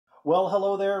Well,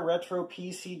 hello there, Retro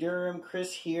PC Durham,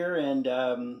 Chris here, and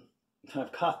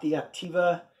I've got the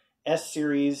Aptiva S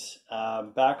series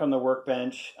back on the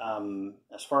workbench.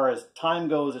 As far as time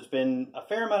goes, it's been a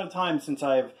fair amount of time since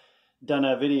I've done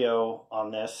a video on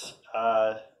this.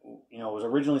 It was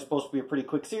originally supposed to be a pretty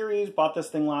quick series. Bought this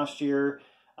thing last year,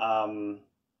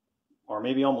 or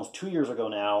maybe almost 2 years ago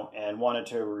now, and wanted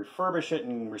to refurbish it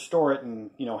and restore it,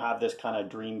 and have this kind of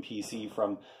dream PC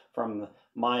from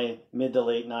my mid to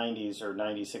late 90s or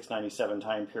 96, 97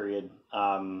 time period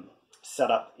set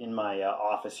up in my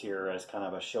office here as kind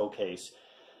of a showcase.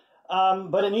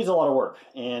 But it needs a lot of work,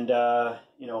 and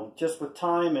just with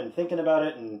time and thinking about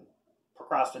it and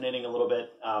procrastinating a little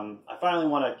bit, I finally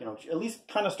want to at least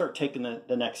kind of start taking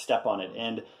the next step on it.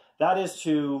 And that is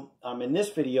to, in this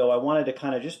video, I wanted to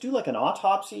kind of just do like an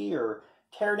autopsy or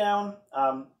tear down,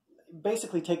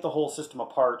 basically take the whole system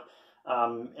apart,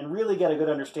 and really get a good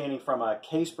understanding from a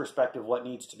case perspective what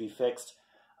needs to be fixed.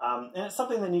 And it's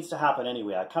something that needs to happen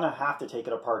anyway. I kind of have to take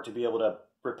it apart to be able to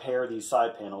repair these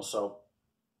side panels. So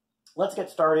let's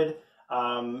get started,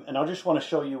 and I just want to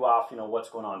show you off what's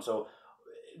going on. So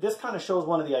this kind of shows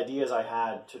one of the ideas I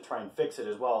had to try and fix it,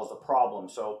 as well as the problem.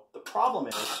 So the problem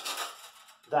is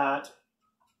that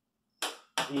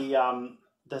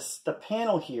the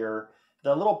panel here,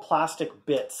 the little plastic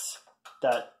bits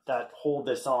that hold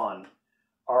this on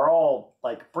are all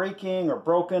like breaking or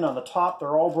broken. On the top,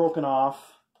 they're all broken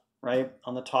off, right?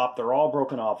 On the top, they're all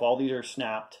broken off. All these are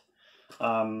snapped.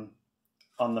 On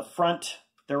the front,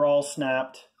 they're all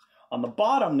snapped. On the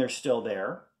bottom, they're still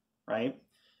there, right?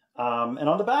 And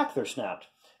on the back, they're snapped.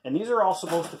 And these are all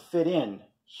supposed to fit in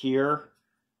here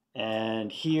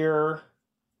and here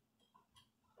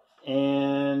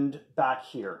and back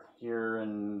here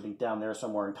and down there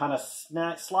somewhere, and kind of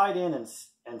slide in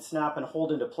and snap and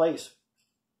hold into place,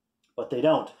 but they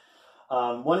don't.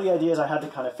 One of the ideas I had to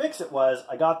kind of fix it was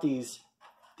I got these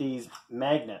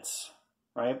magnets,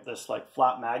 right? This like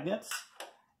flat magnets,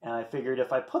 and I figured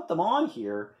if I put them on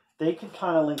here, they could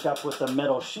kind of link up with the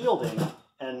metal shielding,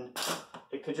 and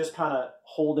it could just kind of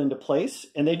hold into place.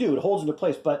 And they do, it holds into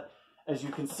place, but as you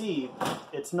can see,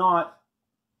 it's not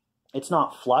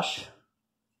flush,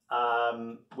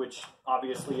 which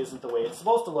obviously isn't the way it's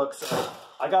supposed to look. So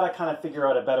I got to kind of figure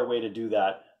out a better way to do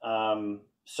that.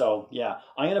 So yeah,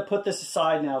 I'm going to put this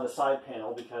aside now, the side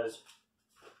panel, because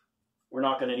we're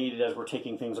not going to need it as we're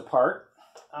taking things apart.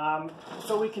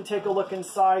 So we can take a look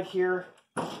inside here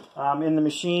in the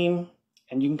machine,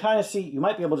 and you can kind of see, you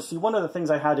might be able to see one of the things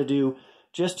I had to do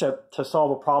just to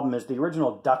solve a problem is the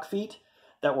original duck feet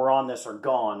that were on this are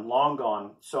gone, long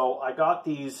gone. So I got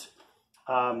these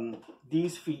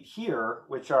feet here,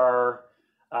 which are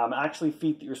actually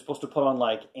feet that you're supposed to put on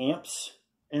like amps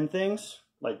and things,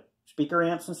 like speaker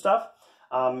amps and stuff.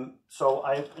 So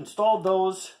I installed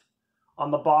those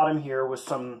on the bottom here with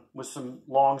some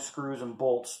long screws and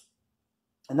bolts,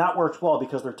 and that works well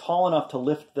because they're tall enough to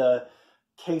lift the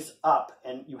case up.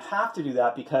 And you have to do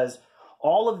that because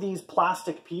all of these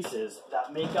plastic pieces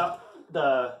that make up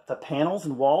the panels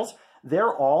and walls,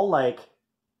 they're all like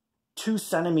 2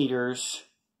 centimeters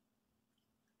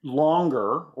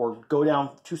longer, or go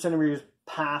down 2 centimeters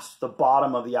past the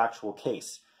bottom of the actual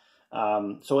case.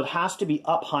 So it has to be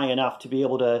up high enough to be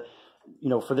able to,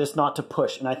 for this not to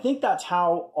push. And I think that's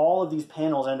how all of these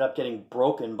panels ended up getting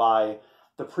broken by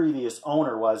the previous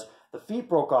owner. Was the feet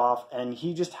broke off, and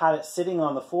he just had it sitting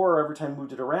on the floor every time he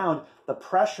moved it around. The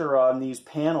pressure on these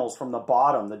panels from the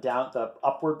bottom, the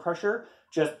upward pressure,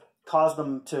 just caused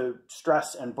them to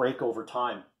stress and break over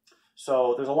time.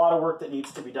 So there's a lot of work that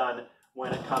needs to be done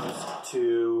when it comes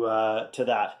to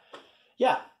that.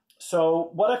 Yeah,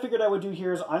 so what I figured I would do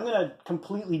here is I'm going to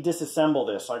completely disassemble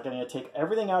this. So I'm going to take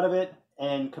everything out of it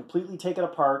and completely take it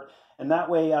apart. And that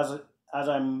way, as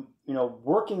I'm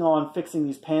working on fixing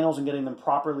these panels and getting them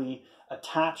properly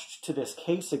attached to this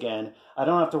case again, I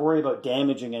don't have to worry about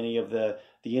damaging any of the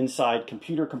inside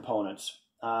computer components.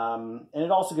 And it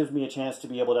also gives me a chance to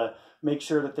be able to make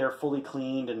sure that they're fully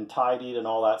cleaned and tidied and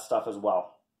all that stuff as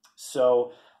well.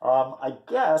 So I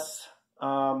guess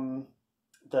the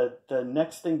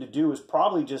next thing to do is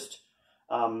probably just,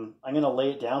 I'm going to lay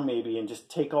it down maybe and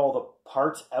just take all the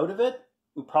parts out of it.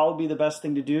 Would probably be the best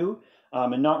thing to do,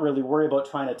 and not really worry about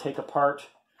trying to take apart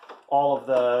all of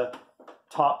the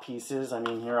top pieces. I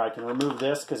mean, here I can remove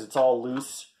this because it's all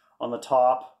loose on the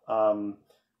top.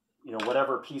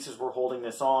 Whatever pieces we're holding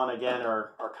this on, again,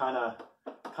 are kind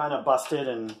of busted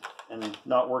and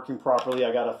not working properly.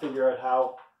 I got to figure out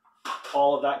how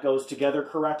all of that goes together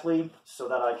correctly so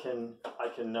that I can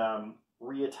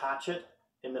reattach it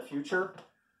in the future.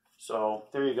 So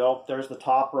there you go. There's the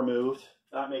top removed.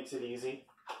 That makes it easy.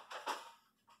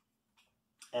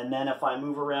 And then if I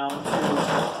move around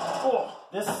to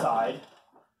this side,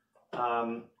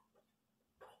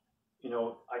 you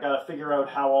know, I got to figure out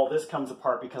how all this comes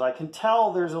apart, because I can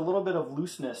tell there's a little bit of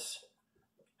looseness,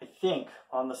 I think,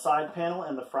 on the side panel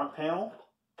and the front panel,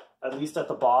 at least at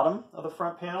the bottom of the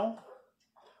front panel.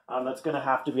 That's going to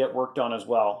have to get worked on as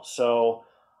well. So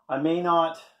I may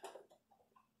not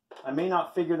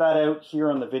figure that out here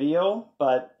on the video,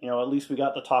 but you know, at least we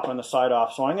got the top and the side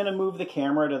off. So I'm going to move the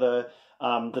camera to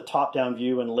the top-down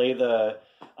view and lay the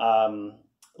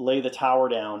tower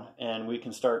down, and we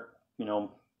can start, you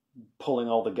know, pulling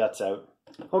all the guts out.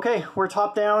 Okay, we're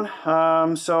top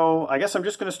down. So I guess I'm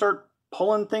just going to start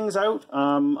pulling things out.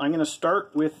 I'm going to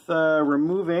start with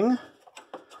removing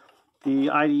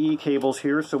the IDE cables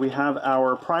here. So we have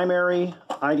our primary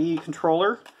IDE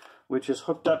controller, which is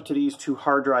hooked up to these two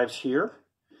hard drives here.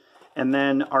 And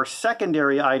then our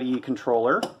secondary IDE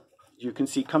controller, you can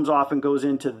see, comes off and goes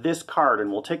into this card.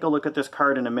 And we'll take a look at this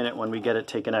card in a minute when we get it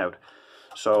taken out.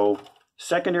 So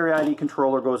secondary IDE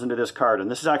controller goes into this card. And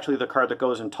this is actually the card that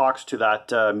goes and talks to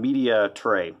that media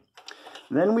tray.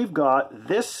 Then we've got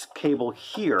this cable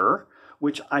here,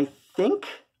 which I think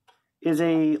is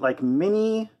a like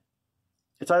mini,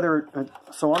 it's either,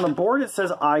 so on the board it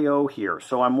says I/O here.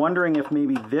 So I'm wondering if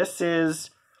maybe this is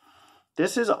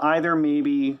either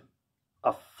maybe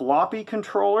a floppy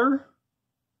controller,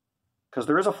 because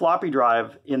there is a floppy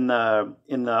drive in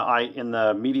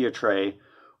the media tray,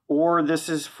 or this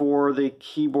is for the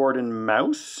keyboard and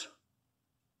mouse.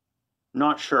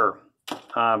 Not sure.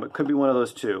 It could be one of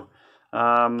those two.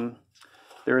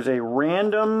 There's a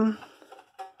random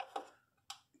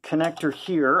connector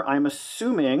here. I'm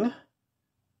assuming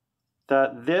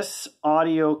that this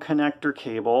audio connector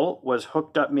cable was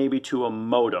hooked up maybe to a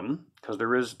modem, because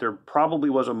there probably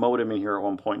was a modem in here at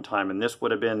one point in time, and this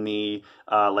would have been the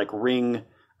like ring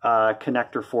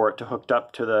connector for it to hooked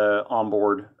up to the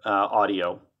onboard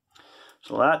audio.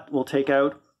 So that we'll take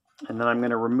out, and then I'm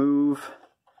going to remove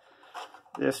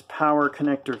this power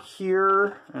connector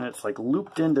here, and it's like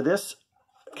looped into this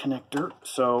connector.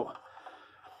 So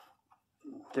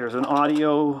there's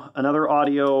another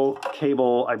audio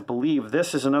cable. I believe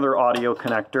this is another audio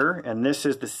connector, and this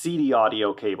is the CD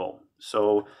audio cable.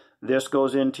 So this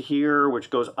goes into here, which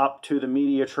goes up to the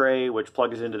media tray, which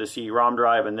plugs into the CD-ROM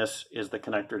drive, and this is the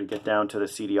connector to get down to the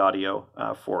CD audio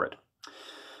for it.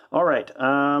 All right,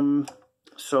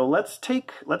 so let's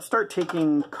start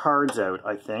taking cards out,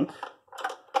 I think,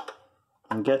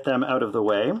 and get them out of the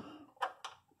way.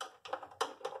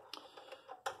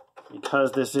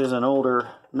 Because this is an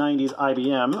older 90s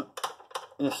IBM,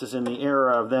 this is in the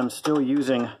era of them still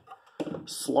using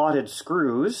slotted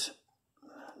screws,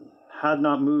 had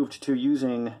not moved to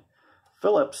using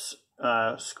Phillips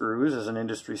screws as an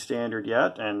industry standard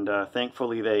yet, and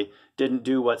thankfully they didn't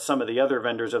do what some of the other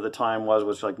vendors of the time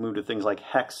was like move to things like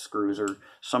hex screws or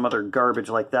some other garbage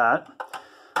like that.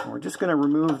 And we're just going to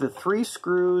remove the 3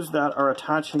 screws that are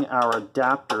attaching our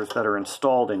adapters that are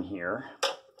installed in here.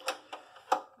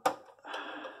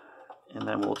 And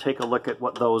then we'll take a look at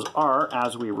what those are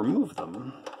as we remove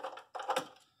them.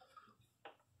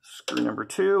 Screw number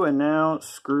 2, and now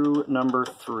screw number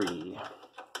 3.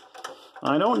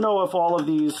 I don't know if all of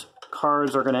these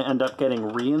cards are going to end up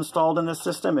getting reinstalled in this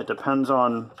system. It depends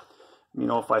on, you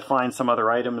know, if I find some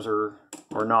other items or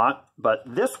not. But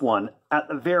this one, at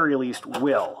the very least,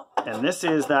 will. And this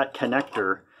is that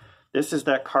connector. This is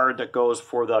that card that goes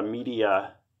for the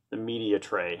media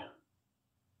tray.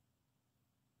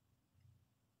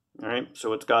 All right,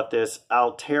 so it's got this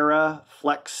Altera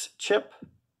Flex chip,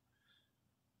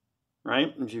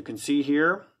 right? As you can see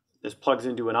here, this plugs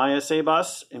into an ISA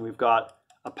bus, and we've got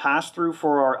a pass-through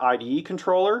for our IDE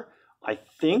controller. I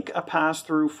think a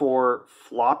pass-through for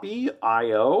floppy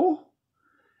I/O,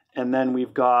 and then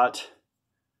we've got,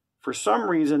 for some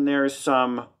reason, there's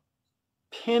some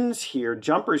pins here,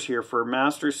 jumpers here for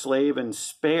master, slave, and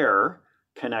spare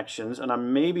connections,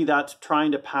 and maybe that's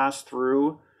trying to pass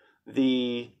through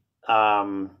the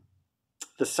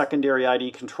secondary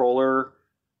IDE controller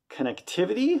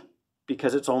connectivity,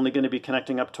 because it's only going to be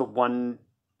connecting up to one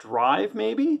drive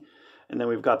maybe. And then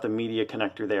we've got the media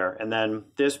connector there. And then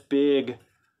this big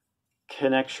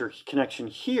connection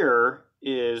here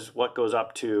is what goes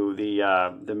up to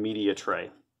the media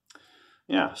tray.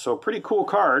 Yeah, so pretty cool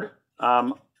card.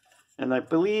 And I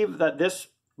believe that this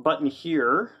button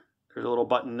here, there's a little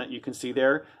button that you can see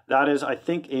there, that is, I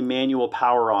think, a manual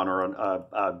power on, or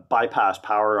a bypass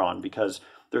power on, because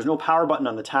there's no power button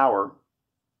on the tower.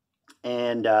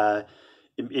 And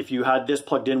if you had this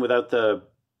plugged in without the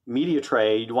media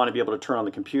tray, you'd want to be able to turn on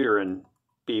the computer and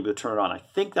be able to turn it on. I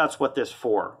think that's what this is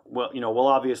for. Well, you know, we'll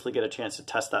obviously get a chance to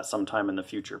test that sometime in the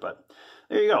future, but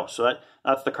there you go. So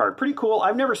that's the card. Pretty cool.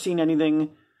 I've never seen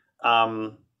anything,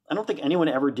 I don't think anyone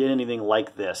ever did anything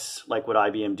like this, like what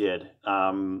IBM did,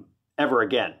 ever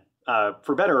again,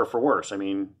 for better or for worse. I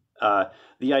mean,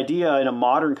 the idea in a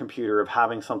modern computer of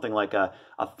having something like a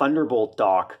Thunderbolt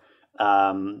dock,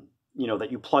 you know,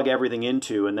 that you plug everything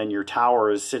into and then your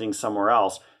tower is sitting somewhere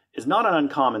else is not an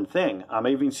uncommon thing. I've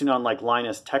even seen on like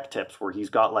Linus Tech Tips where he's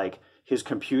got like his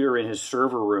computer in his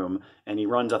server room and he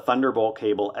runs a Thunderbolt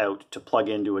cable out to plug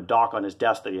into a dock on his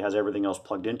desk that he has everything else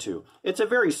plugged into. It's a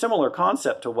very similar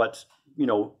concept to what, you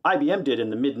know, IBM did in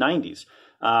the mid-90s.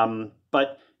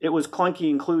 But it was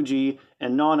clunky and kludgy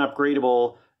and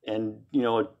non-upgradable and, you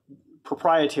know,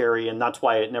 proprietary, and that's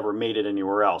why it never made it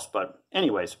anywhere else. But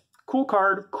anyways, cool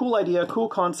card, cool idea, cool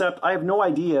concept. I have no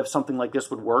idea if something like this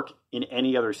would work in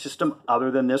any other system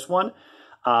other than this one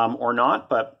or not,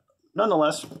 but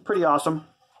nonetheless, pretty awesome.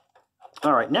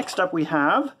 All right, next up we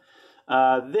have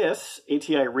this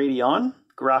ATI Radeon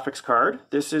graphics card.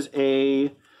 This is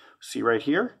a, see right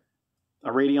here, a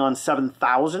Radeon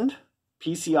 7000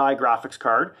 PCI graphics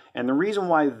card. And the reason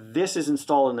why this is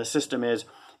installed in the system is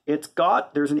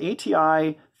there's an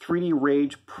ATI 3D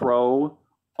Rage Pro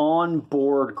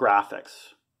onboard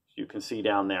graphics. You can see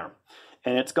down there.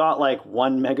 And it's got like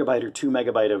 1 megabyte or 2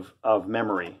 megabyte of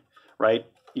memory, right?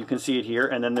 You can see it here.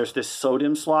 And then there's this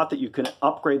SODIMM slot that you can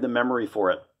upgrade the memory for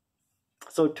it.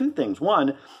 So two things.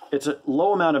 One, it's a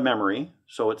low amount of memory,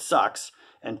 so it sucks.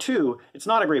 And two, it's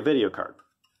not a great video card.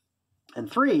 And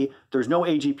three, there's no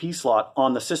AGP slot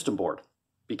on the system board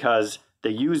because they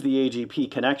use the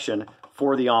AGP connection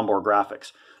for the onboard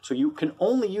graphics. So you can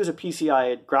only use a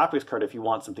PCI graphics card if you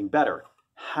want something better.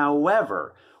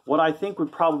 However, what I think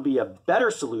would probably be a better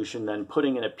solution than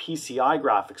putting in a PCI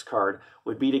graphics card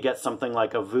would be to get something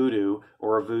like a Voodoo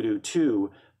or a Voodoo 2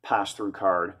 pass-through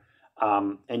card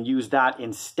and use that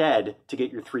instead to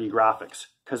get your 3D graphics.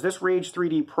 Because this Rage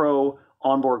 3D Pro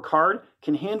onboard card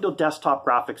can handle desktop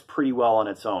graphics pretty well on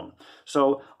its own.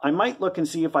 So I might look and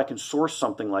see if I can source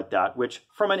something like that, which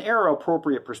from an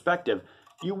era-appropriate perspective,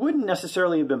 you wouldn't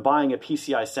necessarily have been buying a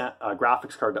PCI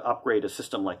graphics card to upgrade a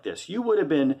system like this. You would have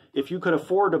been, if you could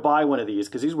afford to buy one of these,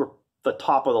 because these were the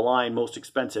top of the line, most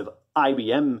expensive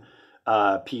IBM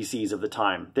PCs of the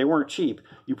time. They weren't cheap.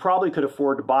 You probably could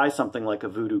afford to buy something like a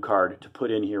Voodoo card to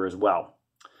put in here as well.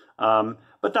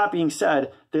 But that being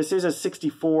said, this is a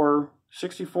 64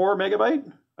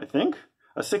 megabyte, I think,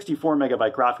 a 64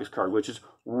 megabyte graphics card, which is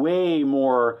way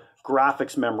more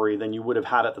graphics memory than you would have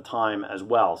had at the time as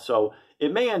well. So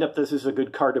it may end up this is a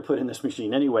good card to put in this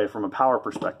machine anyway from a power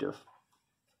perspective.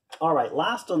 All right,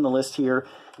 last on the list here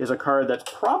is a card that's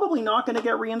probably not going to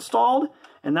get reinstalled,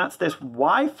 and that's this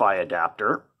Wi-Fi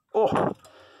adapter.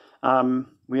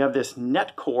 We have this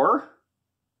Netcore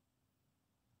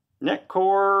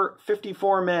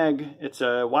 54 meg. It's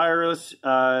a wireless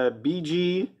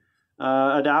BG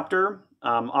adapter.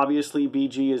 Obviously,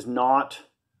 BG is not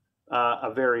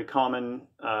a very common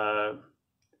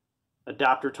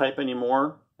adapter type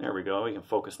anymore. There we go. We can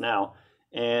focus now.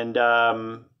 And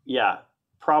yeah,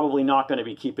 probably not going to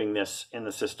be keeping this in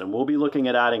the system. We'll be looking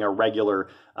at adding a regular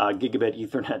gigabit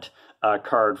Ethernet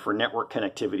card for network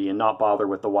connectivity and not bother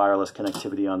with the wireless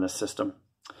connectivity on this system.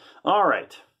 All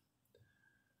right.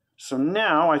 So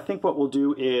now I think what we'll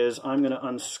do is I'm going to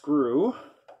unscrew,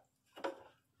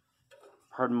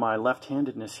 pardon my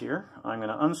left-handedness here, I'm going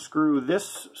to unscrew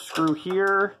this screw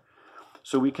here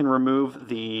so we can remove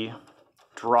the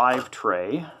drive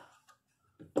tray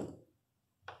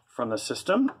from the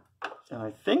system. And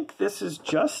I think this is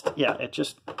just, yeah, it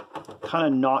just kind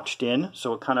of notched in.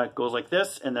 So it kind of goes like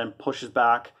this and then pushes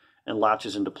back and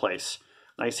latches into place.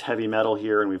 Nice heavy metal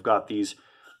here, and we've got this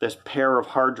pair of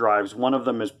hard drives. One of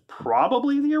them is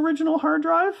probably the original hard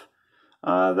drive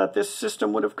that this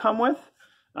system would have come with.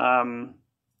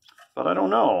 But I don't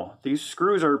know. These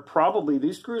screws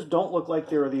don't look like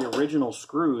they're the original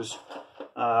screws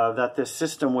that this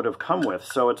system would have come with.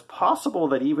 So it's possible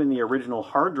that even the original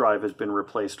hard drive has been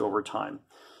replaced over time.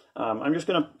 I'm just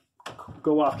going to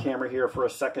go off camera here for a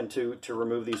second to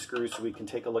remove these screws so we can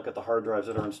take a look at the hard drives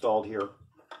that are installed here.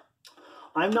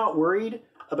 I'm not worried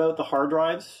about the hard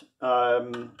drives,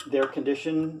 their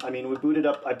condition. I mean,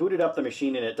 I booted up the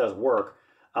machine and it does work,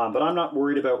 but I'm not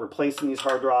worried about replacing these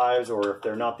hard drives or if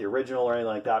they're not the original or anything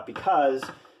like that, because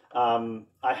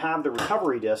I have the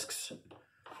recovery disks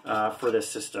for this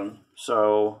system,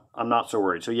 so I'm not so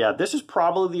worried. So yeah, this is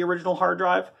probably the original hard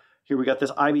drive. Here we got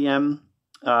this IBM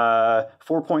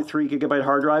 4.3 gigabyte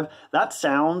hard drive. That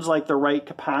sounds like the right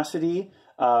capacity.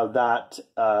 that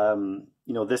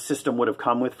you know, this system would have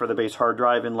come with for the base hard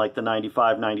drive in like the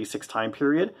 95, 96 time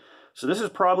period. So this is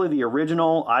probably the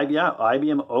original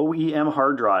IBM OEM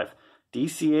hard drive,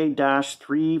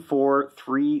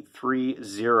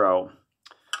 DCA-34330.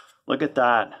 Look at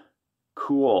that.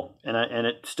 Cool. And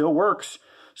it still works.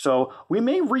 So we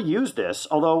may reuse this,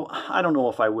 although I don't know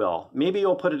if I will. Maybe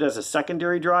I'll put it as a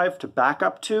secondary drive to back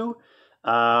up to,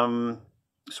 so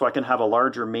I can have a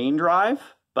larger main drive.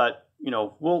 But you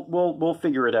know, we'll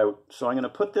figure it out. So I'm going to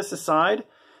put this aside,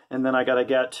 and then I got to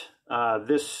get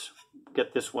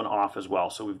this one off as well.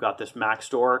 So we've got this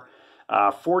Maxtor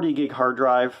 40 gig hard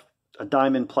drive, a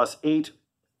Diamond Plus 8,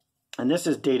 and this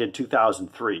is dated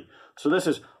 2003. So this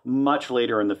is much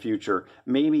later in the future.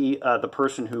 Maybe the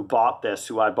person who bought this,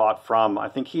 who I bought from, I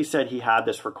think he said he had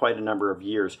this for quite a number of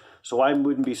years. So I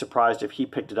wouldn't be surprised if he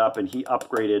picked it up and he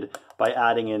upgraded by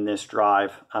adding in this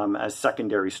drive as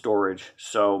secondary storage.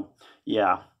 So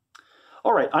yeah.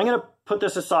 All right, I'm going to put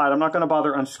this aside. I'm not going to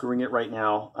bother unscrewing it right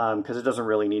now because it doesn't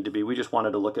really need to be. We just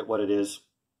wanted to look at what it is.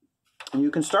 And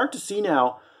you can start to see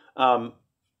now,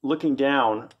 looking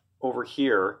down over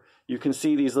here, you can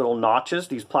see these little notches,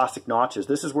 these plastic notches.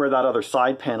 This is where that other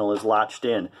side panel is latched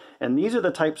in. And these are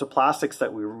the types of plastics that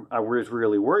I was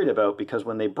really worried about, because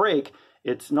when they break,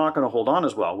 it's not going to hold on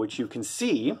as well, which you can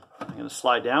see. I'm going to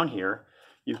slide down here.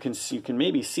 You can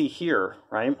maybe see here,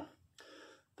 right?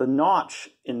 The notch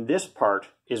in this part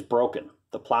is broken.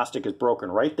 The plastic is broken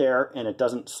right there, and it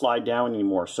doesn't slide down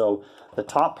anymore. So the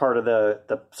top part of the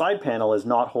side panel is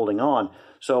not holding on.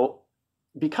 So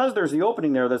because there's the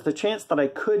opening there, there's the chance that I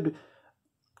could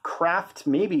craft,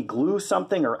 maybe glue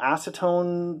something or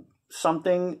acetone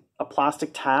something, a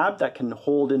plastic tab that can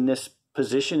hold in this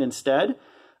position instead,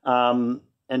 and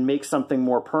make something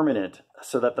more permanent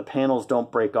so that the panels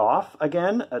don't break off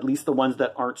again, at least the ones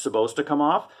that aren't supposed to come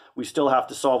off. We still have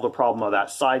to solve the problem of that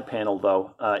side panel,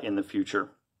 though, in the future.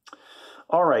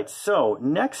 All right, so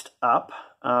next up,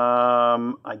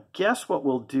 I guess what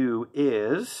we'll do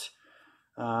is,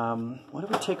 what do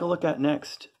we take a look at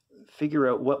next? Figure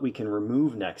out what we can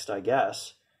remove next, I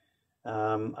guess.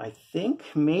 I think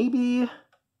maybe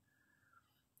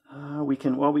we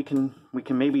can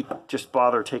maybe just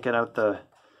bother taking out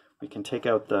we can take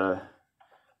out the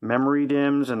memory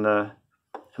DIMMs and the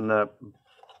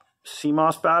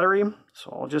CMOS battery.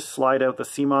 So I'll just slide out the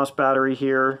CMOS battery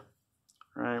here.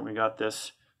 All right, we got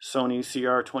this Sony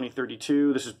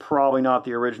CR2032. This is probably not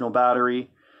the original battery,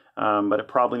 but it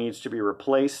probably needs to be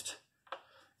replaced.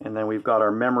 And then we've got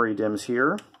our memory DIMMs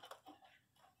here.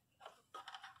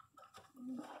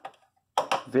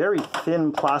 Very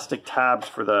thin plastic tabs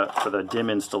for the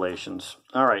DIMM installations.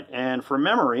 All right, and for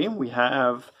memory, we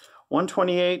have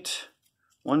 128,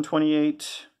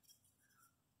 128,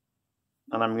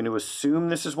 and I'm going to assume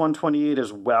this is 128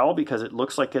 as well, because it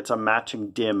looks like it's a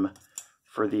matching DIMM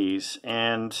for these.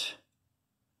 And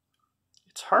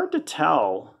it's hard to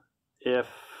tell if...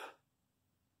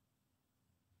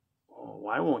 Oh,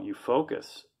 why won't you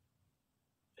focus?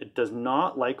 It does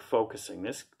not like focusing.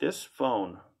 This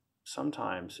phone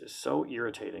sometimes is so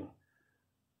irritating.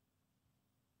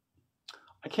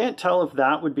 I can't tell if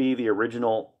that would be the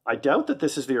original. I doubt that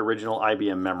this is the original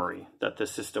IBM memory that this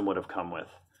system would have come with.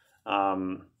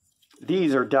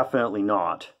 These are definitely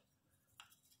not.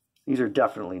 These are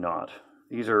definitely not.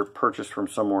 These are purchased from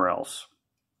somewhere else.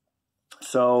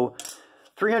 So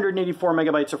 384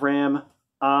 megabytes of RAM.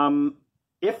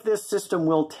 If this system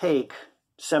will take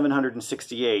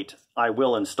 768, I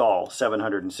will install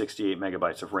 768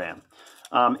 megabytes of RAM.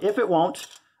 If it won't,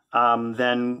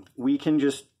 then we can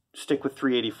just stick with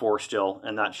 384 still,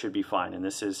 and that should be fine. And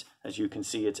this is, as you can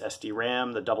see, it's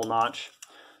SD-RAM, the double notch.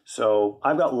 So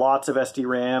I've got lots of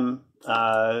SD-RAM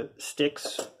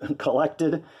sticks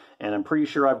collected, and I'm pretty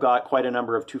sure I've got quite a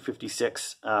number of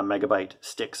 256 megabyte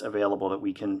sticks available that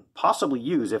we can possibly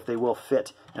use if they will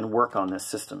fit and work on this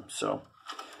system. So,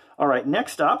 all right,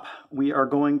 next up, we are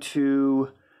going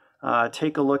to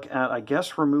take a look at, I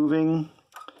guess, removing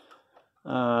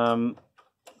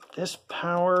this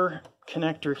power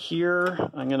connector here.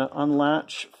 I'm going to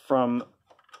unlatch from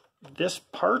this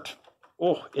part.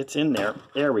 Oh, it's in there.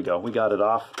 There we go. We got it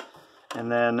off.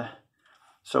 And then,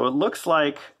 so it looks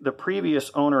like the previous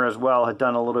owner as well had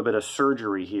done a little bit of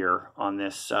surgery here on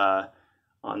this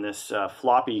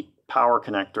floppy power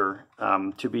connector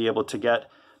to be able to get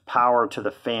power to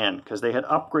the fan, because they had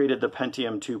upgraded the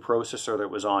Pentium 2 processor that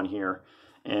was on here,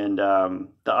 and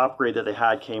the upgrade that they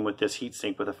had came with this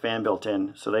heatsink with a fan built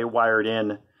in. So they wired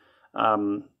in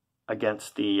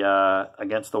against the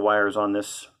wires on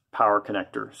this power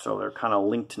connector, so they're kind of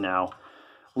linked now,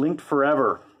 linked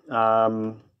forever.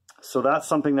 So that's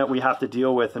something that we have to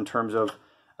deal with in terms of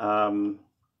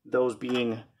those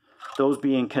being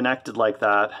connected like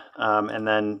that, and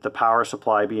then the power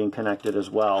supply being connected as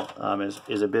well,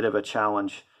 is a bit of a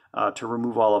challenge to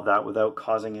remove all of that without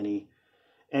causing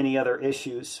any other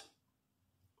issues.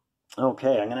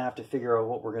 Okay, I'm gonna have to figure out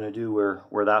what we're gonna do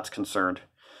where that's concerned.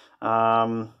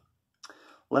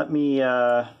 Let me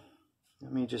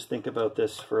just think about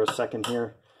this for a second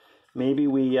here. Maybe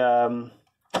we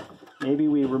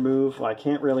remove. Well, I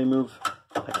can't remove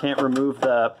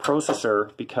the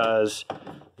processor because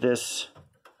this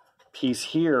piece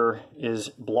here is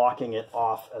blocking it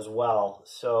off as well.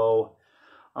 So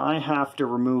I have to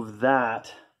remove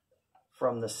that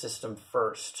from the system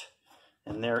first.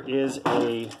 And there is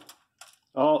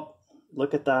oh,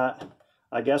 look at that.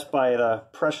 I guess by the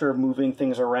pressure of moving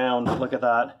things around, look at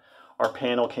that, our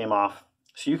panel came off.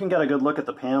 So you can get a good look at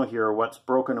the panel here, what's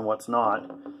broken and what's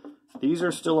not. These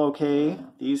are still okay.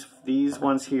 These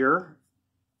ones here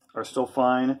are still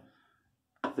fine.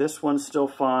 This one's still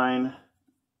fine.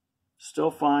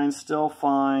 Still fine, still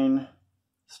fine,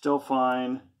 still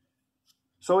fine.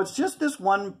 So it's just this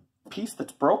one piece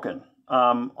that's broken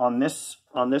on this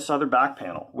other back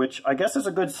panel, which I guess is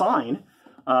a good sign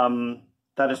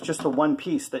that it's just the one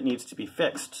piece that needs to be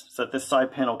fixed so that this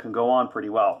side panel can go on pretty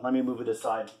well. Let me move it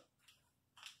aside.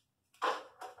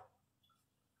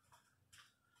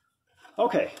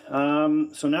 Okay,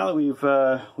 so now that we've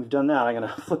done that, I'm going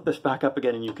to flip this back up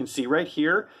again, and you can see right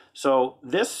here. So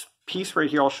this piece right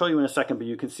here, I'll show you in a second, but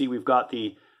you can see we've got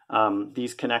the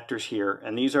these connectors here,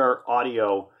 and these are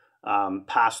audio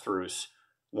pass-throughs.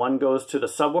 One goes to the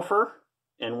subwoofer,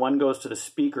 and one goes to the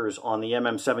speakers on the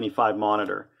MM75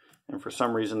 monitor. And for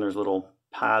some reason, there's little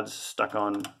pads stuck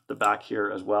on the back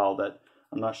here as well that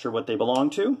I'm not sure what they belong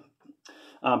to.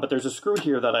 But there's a screw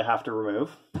here that I have to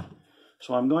remove.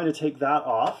 So I'm going to take that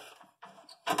off.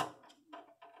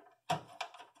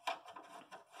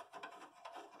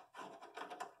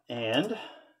 And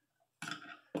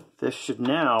this should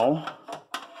now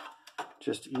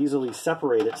just easily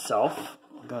separate itself.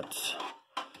 I'm going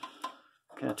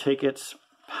to take its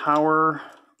power.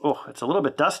 Oh, it's a little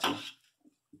bit dusty.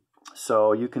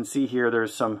 So you can see here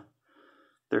there's some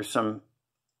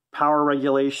power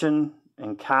regulation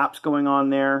and caps going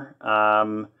on there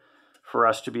for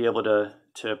us to be able to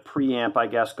preamp, I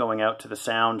guess, going out to the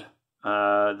sound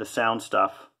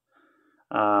stuff,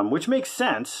 which makes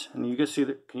sense. And you can see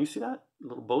that. Can you see that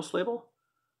little Bose label?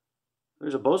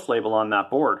 There's a Bose label on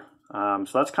that board.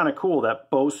 So that's kind of cool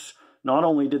that Bose not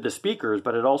only did the speakers,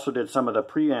 but it also did some of the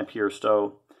preamp here.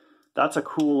 So that's a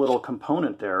cool little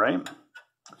component there, right?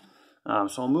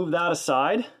 So I'll move that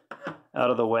aside,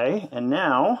 out of the way. And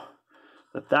now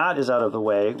that that is out of the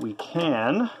way, we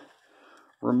can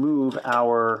remove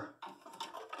our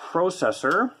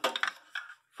processor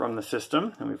from the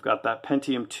system. And we've got that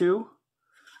Pentium 2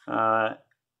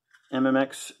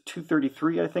 MMX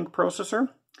 233, I think, processor.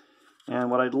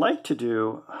 And what I'd like to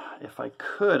do, if I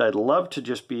could, I'd love to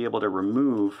just be able to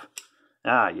remove,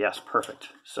 yes, perfect.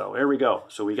 So there we go.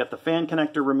 So we get the fan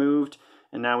connector removed,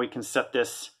 and now we can set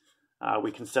this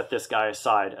guy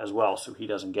aside as well so he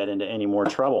doesn't get into any more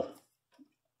trouble.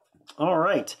 All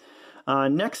right,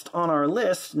 next on our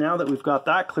list, now that we've got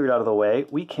that cleared out of the way,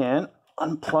 we can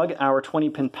unplug our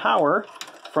 20-pin power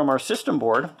from our system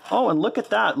board. Oh, and look at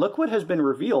that. Look what has been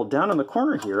revealed down in the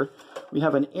corner here. We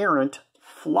have an errant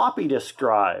floppy disk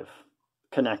drive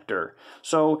connector.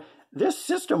 So this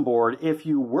system board, if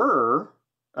you were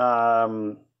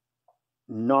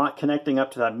not connecting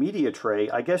up to that media tray,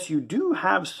 I guess you do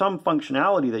have some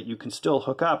functionality that you can still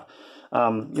hook up.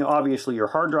 You know, obviously your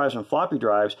hard drives and floppy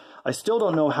drives. I still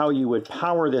don't know how you would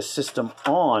power this system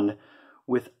on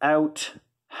without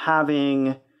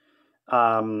having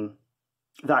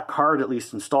that card at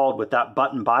least installed with that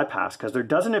button bypass, because there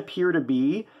doesn't appear to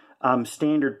be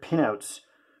standard pinouts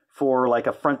for like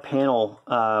a front panel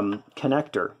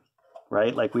connector,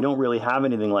 right? Like we don't really have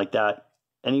anything like that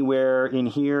anywhere in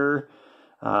here.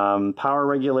 Power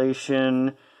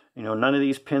regulation, you know, none of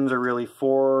these pins are really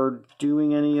for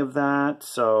doing any of that.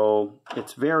 So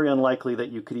it's very unlikely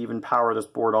that you could even power this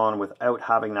board on without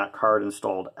having that card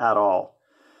installed at all.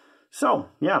 So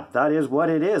yeah, that is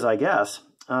what it is, I guess.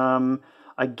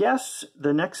 I guess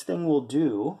the next thing we'll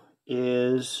do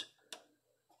is,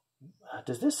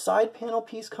 does this side panel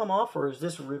piece come off or is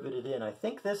this riveted in? I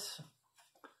think this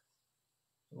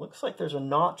looks like there's a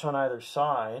notch on either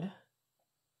side.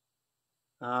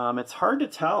 It's hard to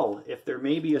tell if there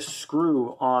may be a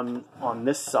screw on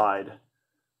this side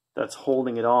that's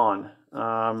holding it on.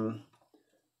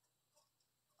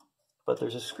 But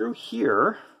there's a screw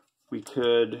here we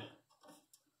could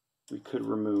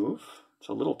remove. It's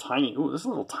a little tiny, ooh, this is a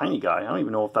little tiny guy. I don't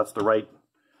even know if that's the right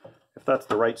if that's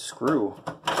the right screw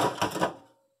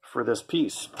for this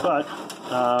piece, but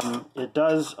it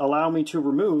does allow me to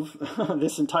remove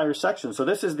this entire section. So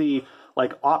this is the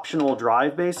like optional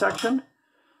drive bay section.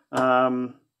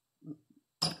 Apparently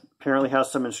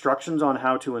has some instructions on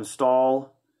how to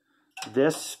install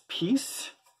this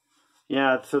piece.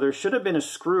 Yeah, so there should have been a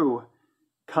screw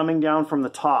coming down from the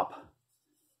top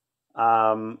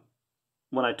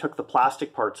when I took the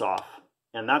plastic parts off,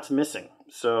 and that's missing.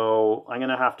 So I'm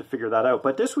gonna have to figure that out.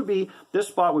 But this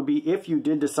spot would be if you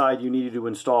did decide you needed to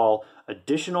install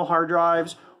additional hard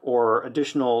drives or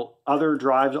additional other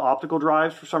drives, optical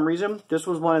drives for some reason. This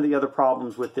was one of the other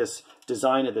problems with this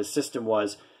design of this system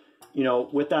was, you know,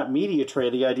 with that media tray,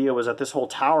 the idea was that this whole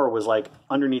tower was like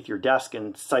underneath your desk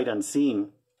and sight unseen.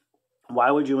 Why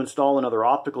would you install another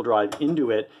optical drive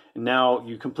into it? And now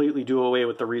you completely do away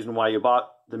with the reason why you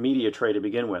bought the media tray to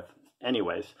begin with.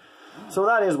 Anyways, so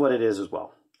that is what it is as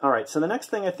well. All right, so the next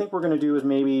thing I think we're going to do is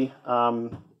maybe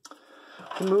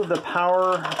move the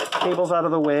power cables out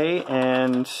of the way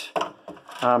and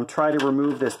try to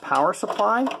remove this power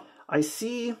supply. I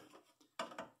see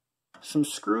some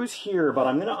screws here, but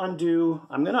I'm going to undo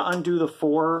the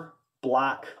 4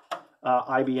 black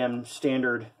IBM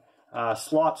standard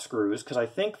slot screws, because I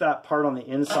think that part on the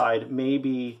inside may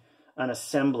be an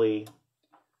assembly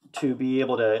to be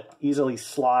able to easily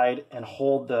slide and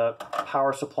hold the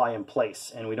power supply in place,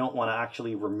 and we don't want to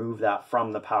actually remove that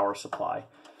from the power supply.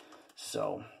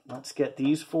 So let's get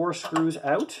these 4 screws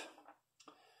out,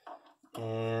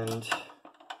 and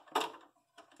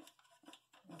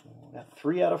got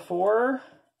 3 out of 4,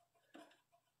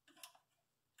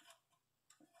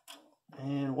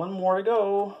 and 1 more to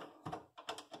go.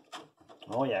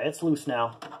 Oh yeah, it's loose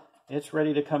now. It's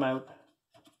ready to come out.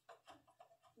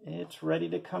 It's ready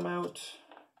to come out.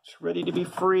 It's ready to be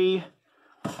free.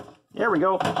 There we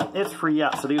go. It's free.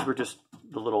 Yeah, so these were just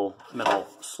the little metal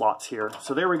slots here.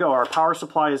 So there we go. Our power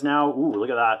supply is now, ooh,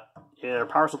 look at that. Yeah, our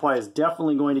power supply is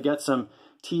definitely going to get some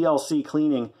TLC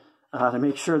cleaning to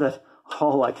make sure that,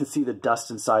 oh, I can see the dust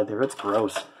inside there. It's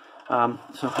gross.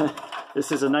 So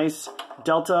this is a nice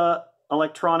Delta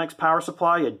Electronics power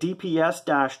supply, a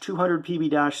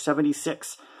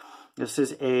DPS-200PB-76. This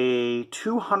is a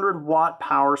 200 watt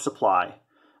power supply.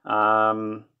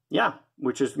 Yeah,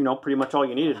 which is, you know, pretty much all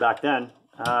you needed back then.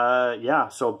 Yeah,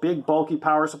 so big bulky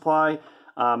power supply.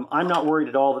 I'm not worried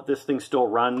at all that this thing still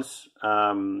runs.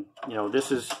 You know,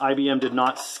 IBM did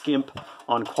not skimp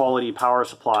on quality power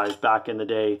supplies back in the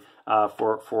day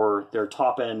for their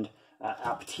top-end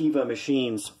Aptiva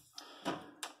machines.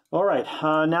 All right,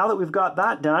 now that we've got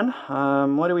that done,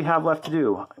 what do we have left to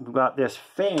do? We've got this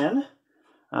fan,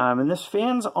 and this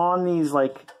fan's on these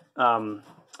like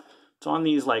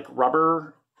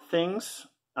rubber things,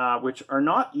 which are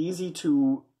not easy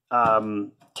to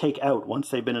take out once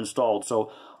they've been installed.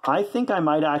 So I think I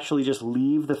might actually just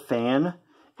leave the fan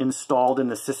installed in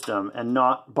the system and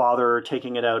not bother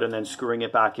taking it out and then screwing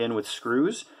it back in with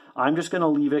screws. I'm just going to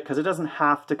leave it because it doesn't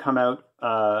have to come out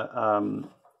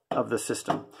of the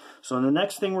system. So the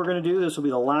next thing we're going to do, this will be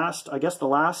the last, I guess the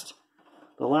last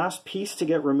piece to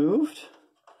get removed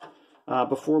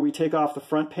before we take off the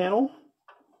front panel,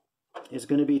 is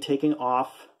going to be taking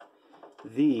off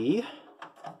the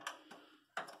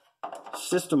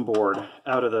system board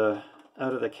out of the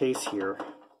case here.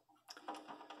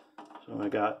 So I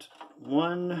got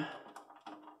 1,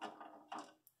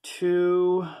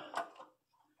 2,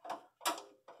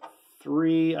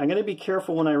 3. I'm going to be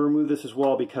careful when I remove this as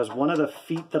well, because one of the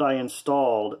feet that I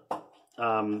installed,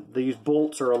 these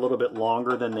bolts are a little bit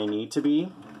longer than they need to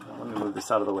be. Let me move this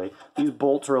out of the way. These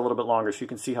bolts are a little bit longer, so you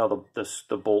can see how the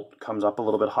bolt comes up a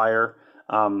little bit higher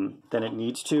than it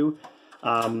needs to.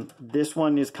 This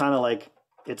one is kind of like,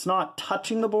 it's not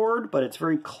touching the board, but it's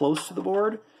very close to the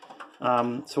board.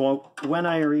 So when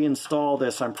I reinstall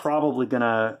this, I'm probably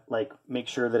gonna like make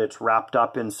sure that it's wrapped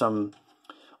up in some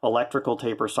electrical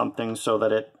tape or something so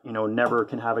that it, you know, never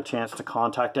can have a chance to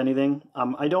contact anything.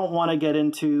 I don't want to get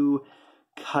into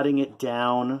cutting it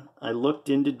down. I looked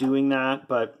into doing that,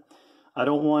 but I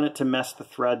don't want it to mess the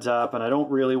threads up, and I don't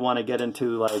really want to get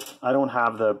into, like, I don't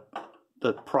have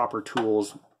the proper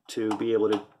tools to be able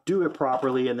to do it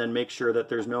properly and then make sure that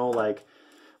there's no like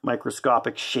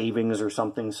microscopic shavings or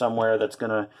something somewhere that's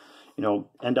gonna, you know,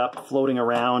 end up floating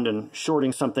around and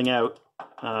shorting something out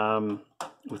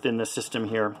within the system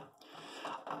here.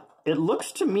 It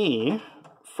looks to me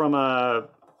from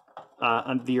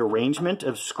the arrangement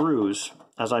of screws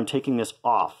as I'm taking this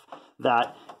off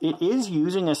that it is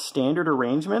using a standard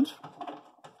arrangement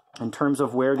in terms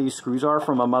of where these screws are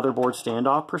from a motherboard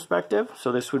standoff perspective.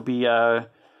 So this would be a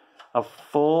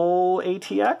full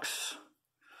ATX.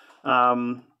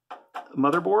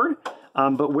 motherboard,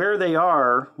 but where they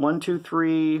are, 1, 2,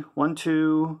 3, 1,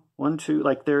 2, 1, 2,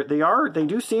 like they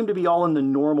do seem to be all in the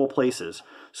normal places.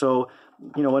 So,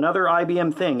 you know, another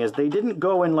IBM thing is they didn't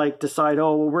go and like decide,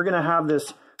 oh, well, we're going to have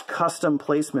this custom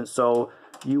placement, so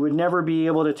you would never be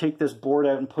able to take this board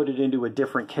out and put it into a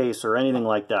different case or anything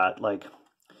like that. Like,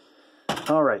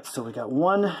 all right, so we got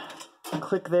one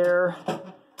click there.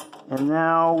 And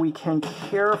now we can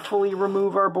carefully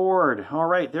remove our board. All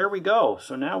right, there we go.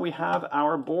 So now we have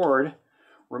our board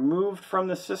removed from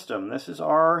the system. This is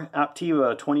our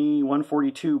Aptiva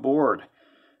 2142 board,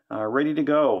 ready to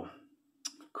go.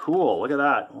 Cool, look at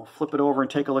that. We'll flip it over and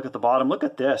take a look at the bottom. Look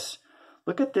at this.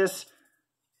 Look at this.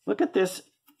 Look at this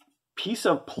piece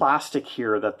of plastic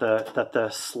here that the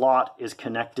slot is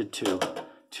connected to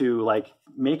like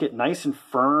make it nice and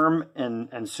firm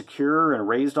and secure and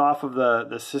raised off of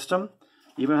the system.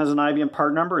 Even has an IBM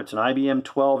part number. It's an IBM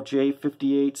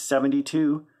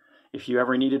 12J5872 if you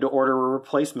ever needed to order a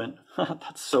replacement.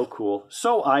 That's so cool.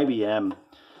 So IBM.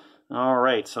 All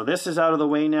right, so this is out of the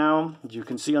way now. As you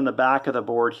can see on the back of the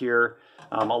board here,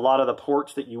 a lot of the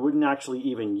ports that you wouldn't actually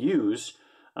even use.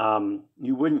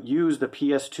 You wouldn't use the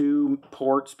PS2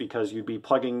 ports because you'd be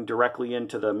plugging directly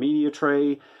into the media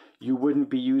tray. You wouldn't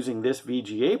be using this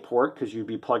VGA port because you'd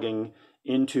be plugging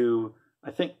into,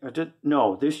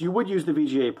 you would use the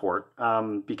VGA port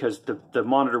because the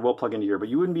monitor will plug into here, but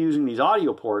you wouldn't be using these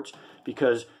audio ports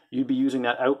because you'd be using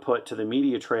that output to the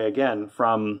media tray again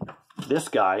from this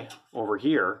guy over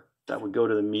here that would go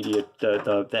to the media,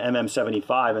 the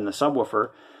MM75 and the subwoofer.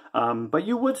 But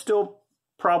you would still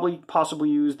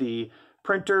possibly use the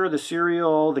printer, the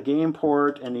serial, the game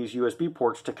port, and these USB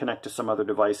ports to connect to some other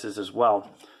devices as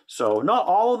well. So not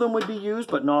all of them would be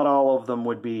used, but not all of them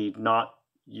would be not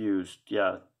used.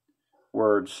 Yeah,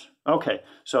 words. Okay,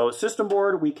 so system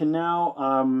board we can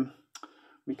now,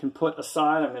 we can put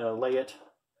aside. I'm going to lay it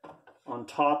on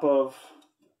top of,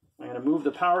 I'm going to move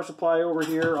the power supply over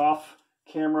here off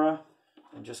camera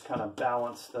and just kind of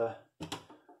balance the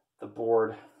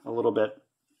board a little bit.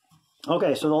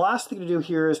 Okay, so the last thing to do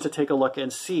here is to take a look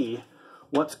and see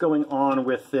what's going on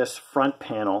with this front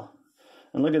panel.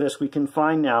 And look at this, we can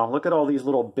find now, look at all these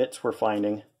little bits we're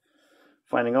finding.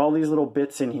 Finding all these little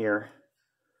bits in here.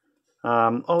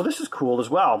 Oh, this is cool as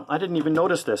well. I didn't even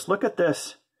notice this. Look at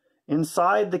this.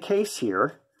 Inside the case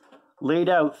here, laid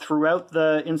out throughout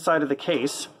the inside of the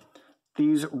case,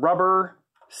 these rubber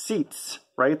seats,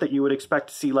 right, that you would expect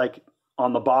to see like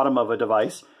on the bottom of a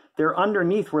device. They're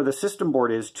underneath where the system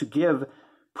board is to give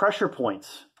pressure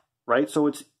points, right? So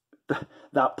it's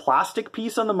that plastic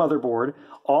piece on the motherboard,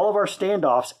 all of our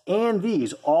standoffs, and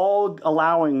these all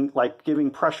allowing, like,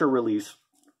 giving pressure release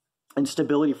and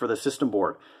stability for the system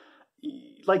board.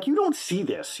 Like, you don't see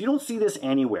this. You don't see this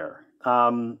anywhere.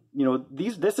 You know,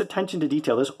 this attention to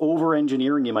detail, this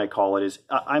over-engineering, you might call it, is,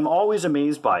 I'm always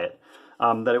amazed by it,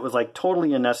 that it was, like,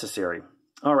 totally unnecessary.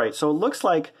 All right, so it looks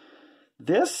like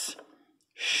this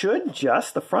should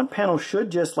just, the front panel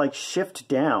should just, like, shift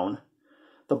down.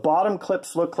 The bottom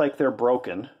clips look like they're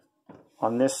broken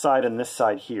on this side and this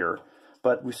side here,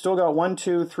 but we've still got 1,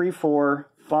 2, 3, 4,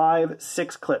 5,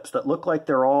 6 clips that look like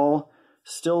they're all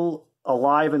still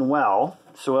alive and well.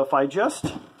 So if I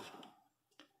just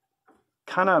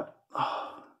kind of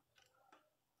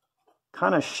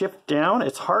shift down,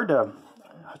 it's hard to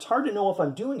know if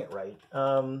I'm doing it right.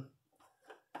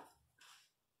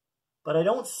 But I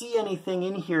don't see anything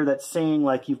in here that's saying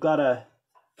like you've got to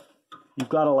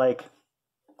like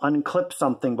unclip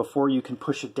something before you can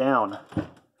push it down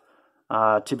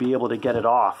to be able to get it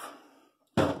off.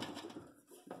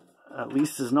 At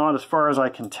least is not as far as I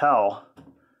can tell.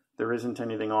 There isn't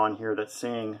anything on here that's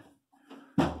saying,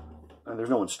 and there's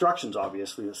no instructions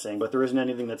obviously that's saying, but there isn't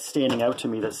anything that's standing out to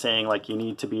me that's saying like you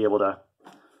need to be able to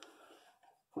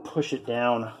push it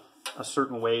down a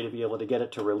certain way to be able to get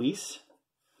it to release.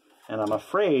 And I'm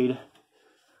afraid,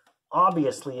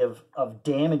 obviously, of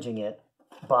damaging it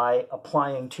by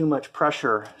applying too much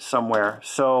pressure somewhere.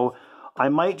 So I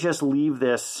might just leave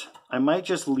this. I might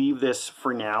just leave this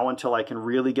for now until I can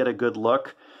really get a good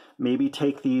look. Maybe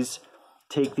take these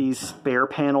spare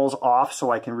panels off so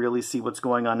I can really see what's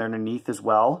going on underneath as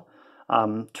well,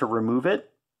 to remove it.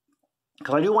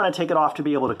 Because I do want to take it off to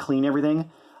be able to clean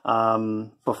everything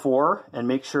before and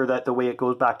make sure that the way it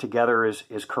goes back together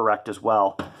is correct as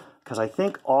well. Because I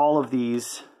think all of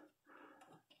these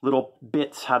little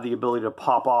bits have the ability to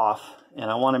pop off,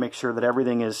 and I want to make sure that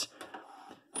everything is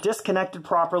disconnected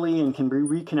properly and can be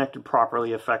reconnected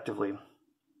properly effectively.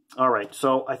 All right,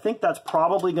 so I think that's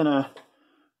probably gonna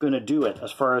do it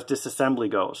as far as disassembly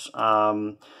goes.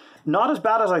 Not as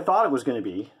bad as I thought it was going to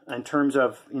be in terms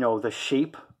of, you know, the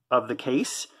shape of the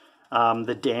case.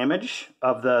 the damage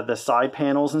of the side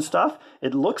panels and stuff.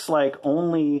 It looks like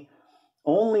only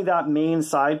that main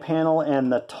side panel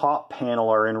and the top panel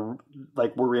are in,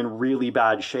 like, we're in really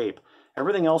bad shape.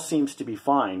 Everything else seems to be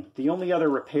fine. The only other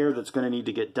repair that's going to need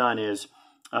to get done is,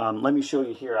 let me show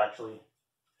you here actually.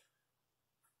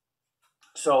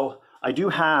 So I do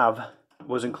have,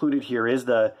 was included here is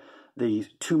the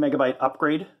 2 megabyte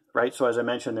upgrade, right? So as I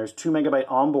mentioned, there's 2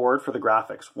 megabyte on board for the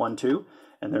graphics, 1, 2,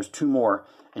 and there's 2 more.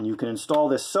 And you can install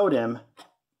this SODIMM,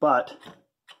 but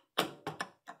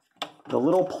the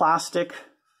little plastic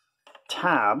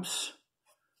tabs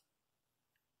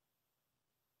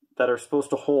that are supposed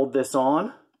to hold this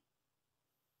on,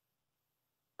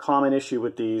 common issue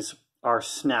with these, are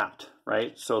snapped,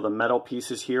 right? So the metal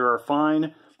pieces here are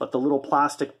fine, but the little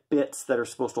plastic bits that are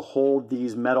supposed to hold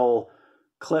these metal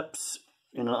clips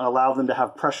and allow them to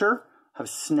have pressure have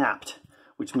snapped,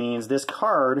 which means this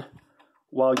card,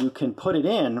 while you can put it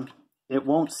in, it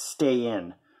won't stay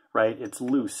in, right? It's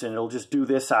loose and it'll just do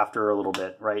this after a little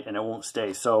bit, right? And it won't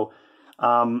stay. So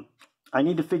I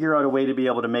need to figure out a way to be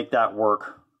able to make that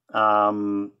work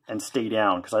and stay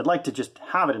down, because I'd like to just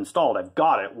have it installed. I've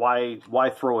got it. Why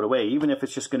throw it away? Even if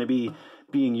it's just going to be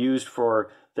being used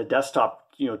for the desktop,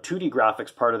 2D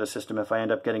graphics part of the system, if I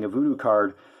end up getting a Voodoo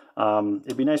card,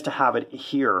 it'd be nice to have it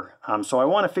here. So I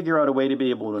want to figure out a way to be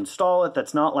able to install it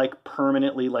that's not like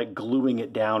permanently like gluing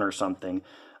it down or something,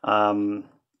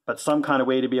 but some kind of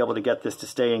way to be able to get this to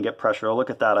stay and get pressure. Oh, look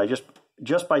at that! I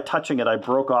just by touching it, I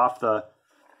broke off the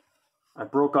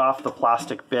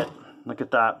plastic bit. Look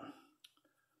at that.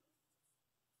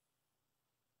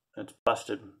 It's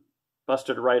busted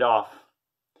right off.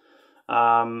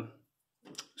 Yeah,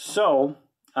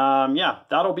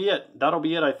 that'll be it. That'll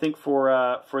be it, I think,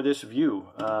 for this view,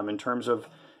 in terms of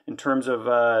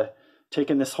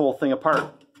taking this whole thing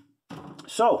apart.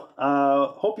 So,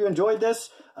 hope you enjoyed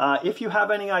this. If you have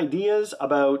any ideas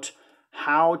about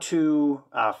how to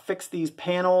fix these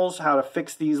panels, how to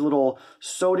fix these little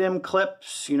SODIMM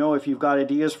clips, if you've got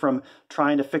ideas from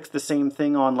trying to fix the same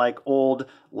thing on like old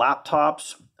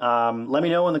laptops, let me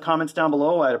know in the comments down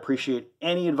below. I'd appreciate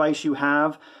any advice you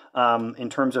have in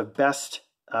terms of best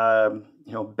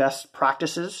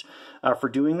practices for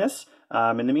doing this.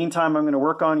 In the meantime, I'm going to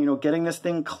work on, getting this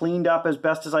thing cleaned up as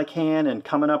best as I can and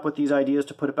coming up with these ideas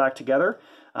to put it back together.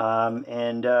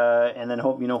 And then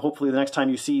hopefully the next time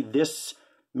you see this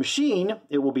machine,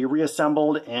 it will be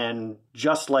reassembled and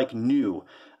just like new.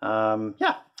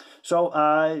 Yeah. So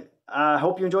I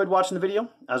hope you enjoyed watching the video.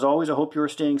 As always, I hope you're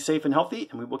staying safe and healthy,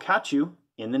 and we will catch you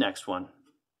in the next one.